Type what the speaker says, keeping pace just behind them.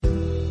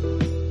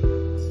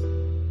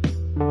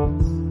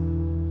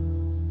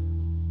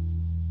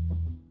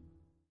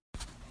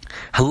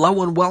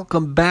Hello and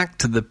welcome back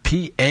to the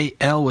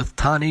PAL with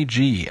Tani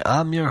G.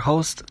 I'm your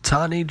host,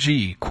 Tani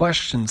G.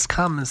 Questions,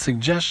 comments,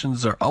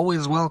 suggestions are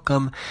always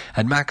welcome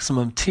at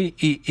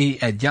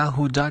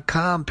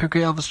MaximumTEE@yahoo.com.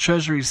 Pirkei Avos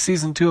Treasury,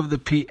 Season 2 of the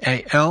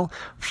PAL,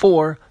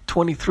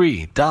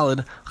 4:23.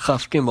 Daled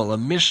Chaf Gimel, a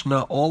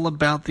Mishnah all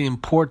about the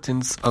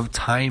importance of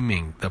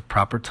timing, the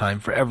proper time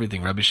for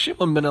everything. Rabbi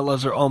Shimon ben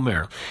Elazar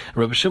Omer.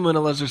 Rabbi Shimon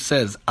ben Elazar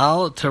says,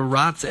 Al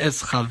teratz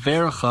es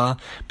chavercha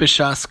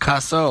b'shas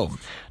kaso.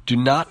 Do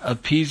not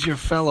appease your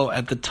fellow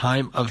at the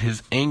time of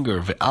his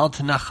anger. Ve'al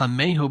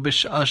tenachamehu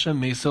b'sha'asha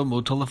meso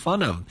moto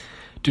lefanav.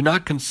 Do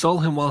not console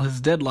him while his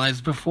dead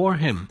lies before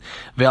him.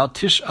 Ve'al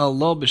tish'al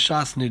lo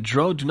b'shas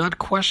nidro. Do not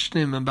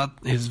question him about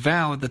his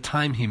vow at the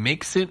time he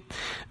makes it.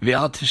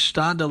 Ve'al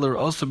tishtadel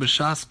l'r'oso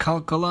b'shas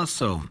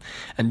kalkalaso.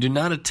 And do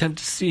not attempt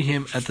to see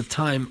him at the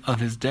time of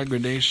his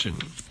degradation.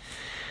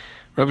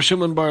 Rabbi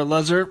Shimon bar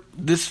Elazar,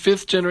 this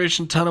fifth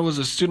generation Tana was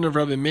a student of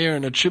Rabbi Meir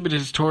and attributed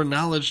his Torah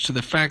knowledge to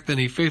the fact that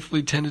he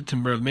faithfully tended to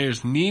Rabbi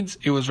Meir's needs.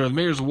 It was Rabbi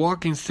Meir's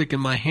walking stick in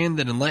my hand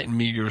that enlightened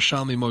me,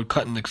 Yerushalmi Mod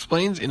Katan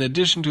explains. In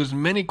addition to his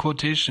many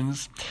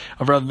quotations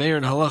of Rabbi Meir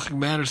in halachic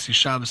matters,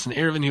 Shabbos and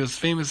Eruvin, he was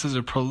famous as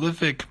a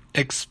prolific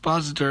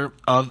expositor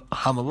of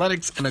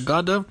homiletics and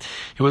Agada.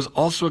 He was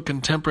also a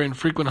contemporary and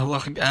frequent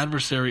halachic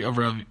adversary of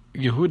Rabbi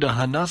Yehuda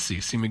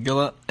Hanasi, see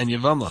Megillah and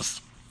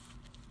Yevamos.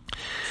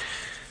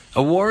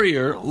 A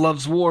warrior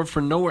loves war,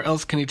 for nowhere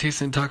else can he taste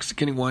the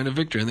intoxicating wine of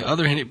victory. On the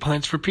other hand, he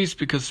pines for peace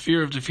because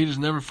fear of defeat is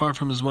never far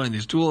from his mind.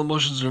 These dual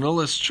emotions are no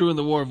less true in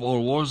the war of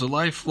all wars, a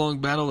lifelong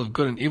battle of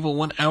good and evil,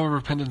 1 hour of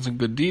repentance and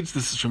good deeds.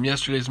 This is from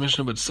yesterday's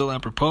Mishnah, but still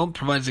apropos.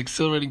 Provides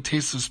exhilarating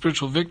tastes of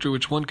spiritual victory,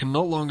 which one can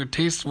no longer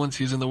taste once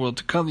he is in the world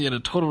to come. Yet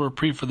a total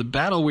reprieve for the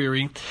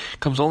battle-weary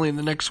comes only in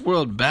the next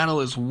world. Battle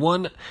is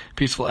one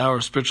peaceful hour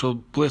of spiritual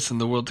bliss in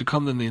the world to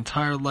come, than the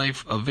entire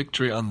life of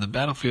victory on the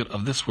battlefield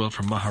of this world,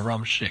 from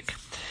Maharam Shik.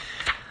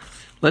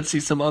 Let's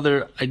see some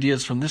other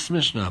ideas from this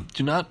Mishnah.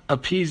 Do not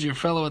appease your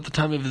fellow at the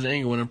time of his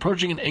anger. When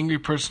approaching an angry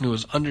person who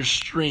is under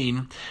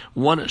strain,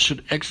 one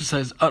should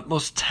exercise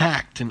utmost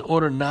tact in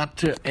order not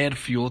to add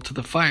fuel to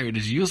the fire. It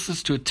is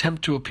useless to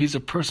attempt to appease a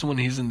person when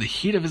he is in the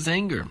heat of his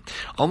anger,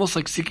 almost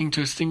like seeking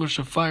to extinguish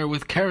a fire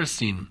with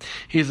kerosene.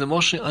 He is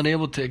emotionally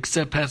unable to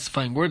accept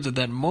pacifying words. At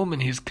that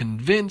moment, he is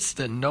convinced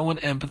that no one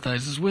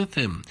empathizes with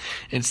him.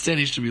 Instead,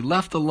 he should be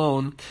left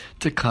alone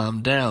to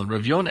calm down.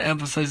 Rav Yonah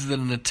emphasizes that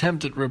an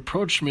attempt at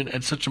rapprochement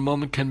at such a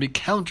moment can be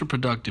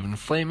counterproductive,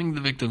 inflaming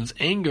the victim's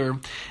anger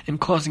and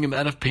causing him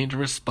out of pain to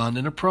respond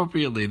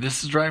inappropriately.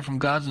 This is derived from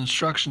God's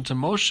instruction to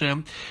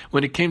Moshe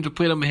when it came to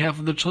plead on behalf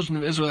of the children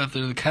of Israel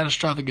after the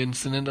catastrophic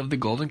incident of the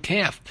golden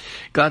calf.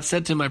 God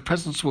said to him, "My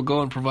presence will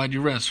go and provide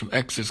you rest." From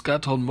Exodus,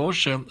 God told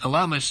Moshe,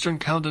 "Allow my stern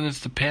countenance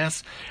to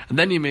pass, and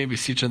then you may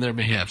beseech on their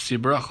behalf." See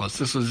Barachos.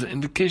 This was an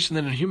indication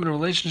that in human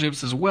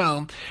relationships as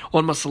well,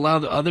 one must allow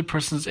the other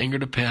person's anger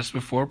to pass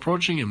before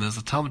approaching him. As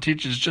the Talmud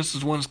teaches, just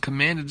as one is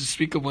commanded to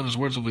speak of when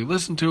his words will be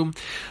listened to,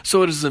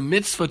 so it is a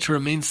mitzvah to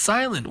remain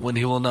silent when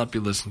he will not be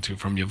listened to,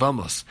 from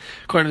Yevamos.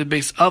 According to the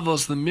Beis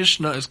Avos, the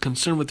Mishnah is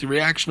concerned with the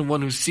reaction of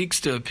one who seeks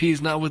to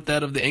appease, not with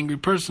that of the angry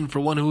person, for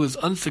one who is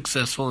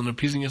unsuccessful in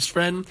appeasing his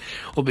friend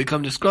will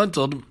become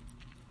disgruntled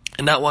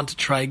and not want to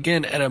try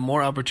again at a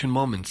more opportune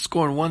moment.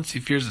 Scorn once, he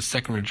fears a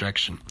second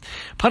rejection.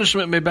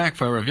 Punishment may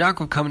backfire. Rav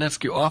Yaakov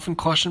Kamenetsky often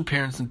cautioned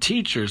parents and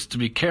teachers to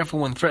be careful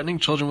when threatening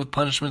children with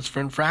punishments for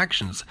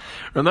infractions.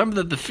 Remember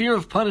that the fear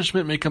of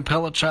punishment may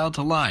compel a child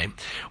to lie.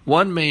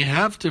 One may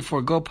have to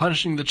forego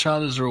punishing the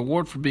child as a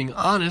reward for being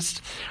honest,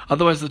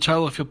 otherwise the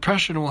child will feel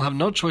pressured and will have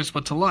no choice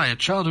but to lie. A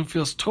child who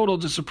feels total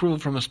disapproval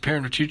from his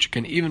parent or teacher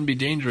can even be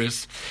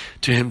dangerous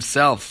to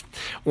himself.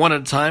 One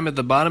at a time, at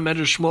the bottom,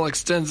 Medrash Shmuel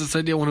extends this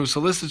idea: one who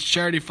solicits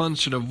charity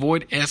funds should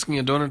avoid asking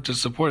a donor to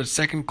support a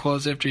second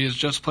cause after he has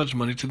just pledged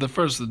money to the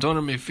first. The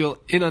donor may feel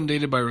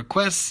inundated by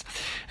requests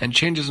and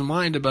change his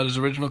mind about his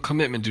original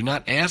commitment. Do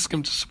not ask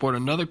him to support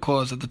another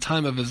cause at the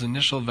time of his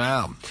initial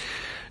vow.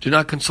 Do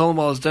not console him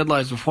while his dead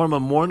lies before him. A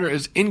mourner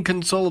is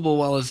inconsolable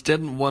while his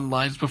dead one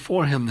lies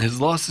before him.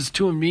 His loss is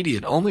too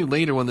immediate. Only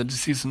later, when the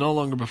deceased is no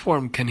longer before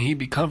him, can he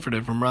be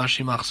comforted, from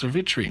Rashi Machzor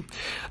Vitri.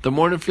 The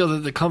mourner feels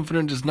that the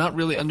comforter does not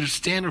really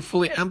understand or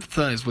fully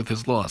empathize with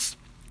his loss.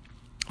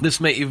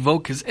 This may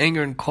evoke his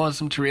anger and cause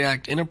him to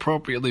react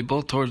inappropriately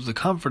both towards the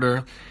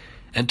comforter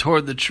and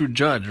toward the true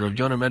judge, Rav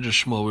Yonah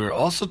Medrash Shmuel. We are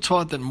also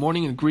taught that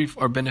mourning and grief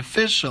are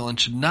beneficial and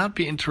should not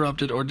be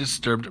interrupted or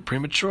disturbed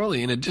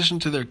prematurely. In addition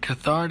to their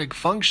cathartic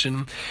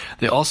function,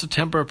 they also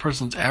temper a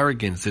person's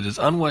arrogance. It is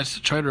unwise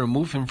to try to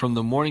remove him from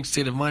the mourning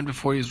state of mind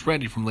before he is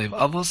ready, from Lev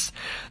Avos.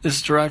 This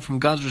is derived from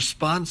God's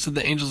response to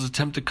the angel's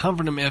attempt to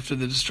comfort him after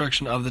the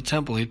destruction of the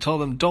temple. He told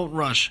them, "Don't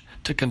rush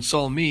to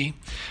console me,"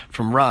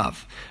 from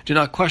Rav. Do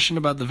not question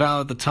about the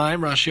vow at the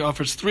time. Rashi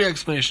offers 3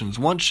 explanations.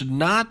 One should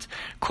not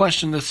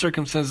question the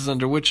circumstances under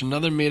under which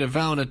another made a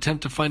vow and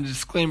attempt to find a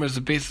disclaimer as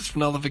a basis for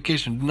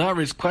nullification. Do not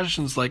raise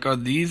questions like, are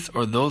these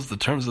or those the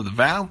terms of the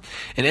vow?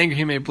 In anger,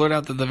 he may blurt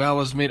out that the vow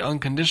was made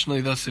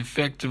unconditionally, thus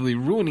effectively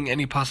ruining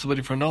any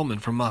possibility for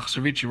annulment. From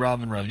Machzor Vici,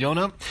 Rav, and Rav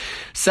Yonah.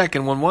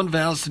 Second, when one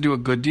vows to do a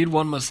good deed,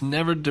 one must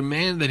never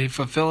demand that he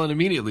fulfill it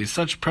immediately.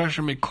 Such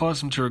pressure may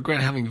cause him to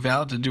regret having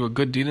vowed to do a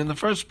good deed in the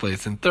first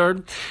place. And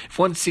third, if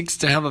one seeks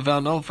to have a vow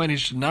nullified, he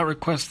should not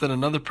request that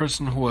another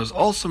person who has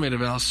also made a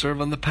vow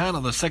serve on the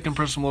panel. The second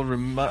person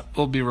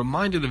will be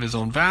reminded of his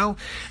own vow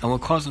and will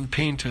cause him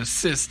pain to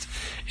assist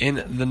in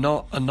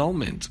the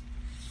annulment.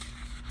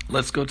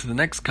 Let's go to the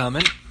next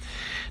comment.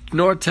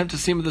 Nor attempt to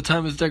seem at the time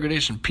of his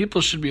degradation. People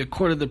should be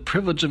accorded the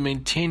privilege of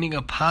maintaining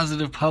a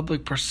positive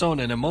public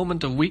persona. In a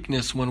moment of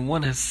weakness, when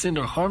one has sinned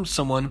or harmed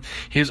someone,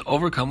 he is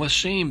overcome with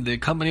shame. The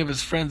company of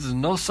his friends is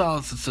no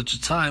solace at such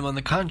a time. On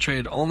the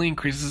contrary, it only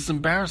increases his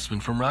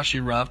embarrassment. From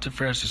Rashi, Rav, to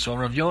Tiferes Yisrael,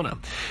 Rav Yonah.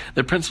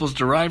 The principle is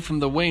derived from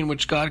the way in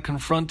which God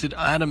confronted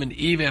Adam and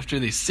Eve after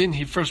they sinned.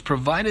 He first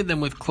provided them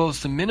with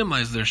clothes to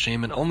minimize their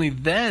shame, and only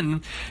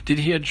then did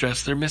he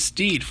address their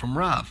misdeed. From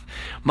Rav.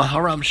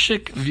 Maharam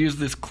Shik views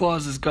this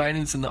clause as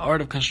guidance in the art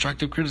of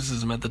constructive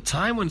criticism. At the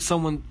time when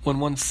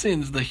one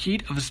sins, the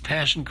heat of his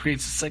passion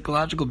creates a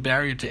psychological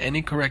barrier to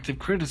any corrective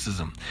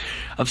criticism.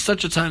 Of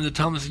such a time, the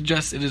Talmud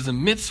suggests it is a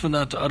mitzvah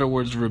not to utter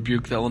words of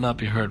rebuke that will not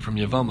be heard from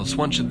Yevamos.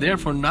 One should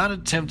therefore not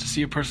attempt to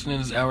see a person in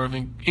his hour of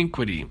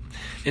iniquity.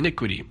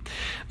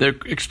 Their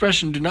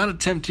expression, do not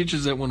attempt,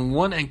 teaches that when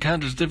one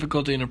encounters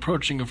difficulty in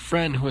approaching a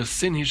friend who has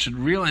sinned, he should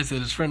realize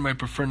that his friend might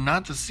prefer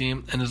not to see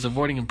him and is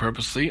avoiding him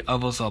purposely,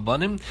 avos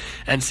albanim,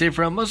 and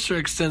Sefer HaMusar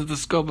extends the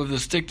scope of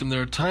this dictum.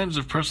 There are times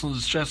of personal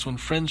distress when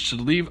friends should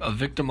leave a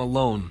victim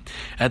alone.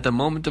 At the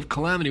moment of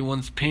calamity,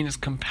 one's pain is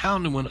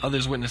compounded when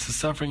others witness the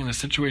suffering, and the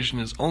situation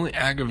is only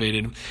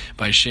aggravated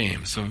by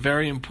shame. So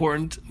very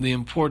important, the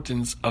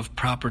importance of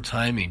proper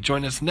timing.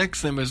 Join us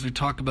next time as we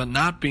talk about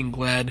not being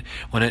glad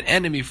when an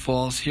enemy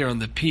falls here on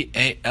the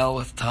PAL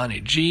with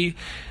Tani G.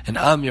 And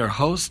I'm your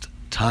host,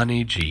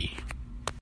 Tani G.